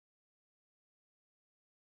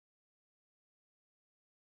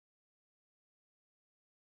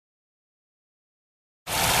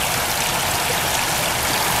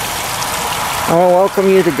I want to welcome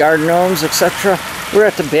you to Garden Gnomes Etc. We're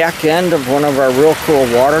at the back end of one of our real cool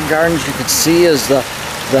water gardens. You can see as the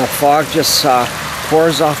fog just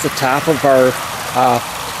pours off the top of our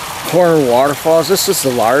corner waterfalls. This is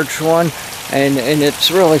the large one, and it's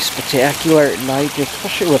really spectacular at night,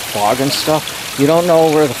 especially with fog and stuff. You don't know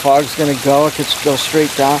where the fog's going to go. It could go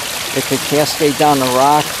straight down. It could cascade down the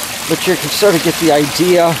rock. But you can sort of get the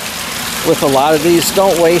idea with a lot of these.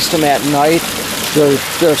 Don't waste them at night.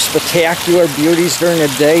 They're spectacular beauties during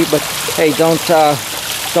the day, but hey, don't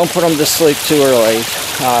put them to sleep too early.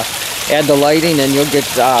 Add the lighting and you'll get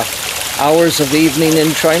hours of evening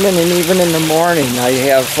enjoyment, and even in the morning. I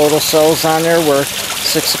have photo cells on there where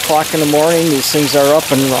 6 o'clock in the morning these things are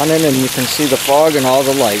up and running and you can see the fog and all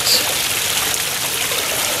the lights.